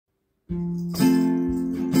No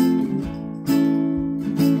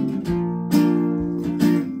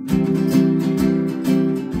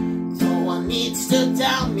one needs to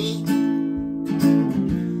tell me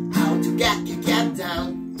how to get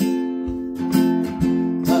down.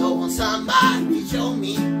 But when somebody show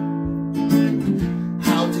me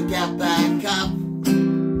how to get back up.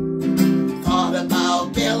 Thought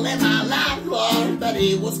about killing my landlord, but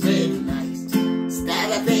he was pretty nice.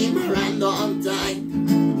 Instead I paid my rent on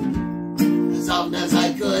time, as often as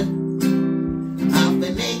I could. I've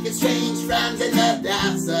been making strange friends in the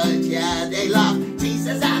desert. Yeah, they love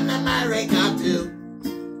Jesus and America too.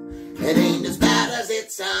 It ain't as bad as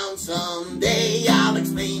it sounds. Someday I'll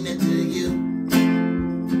explain it to you.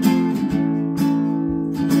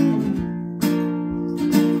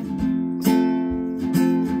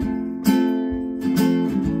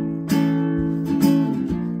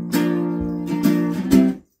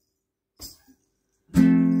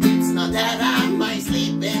 That I might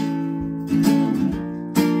sleeping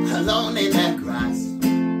alone in the grass.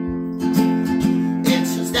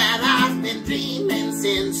 It's just that I've been dreaming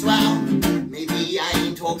since, well, maybe I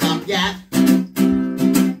ain't woke up yet. But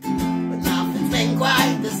nothing's been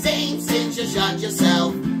quite the same since you shot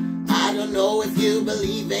yourself. I don't know if you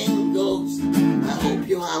believe in ghosts. I hope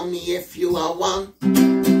you own me if you are one.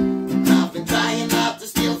 I've been trying not to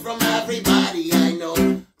steal from everybody I know,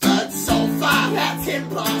 but so far that's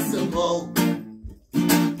impossible.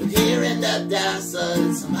 But here in the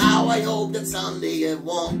desert, somehow I hope that someday it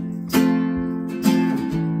won't.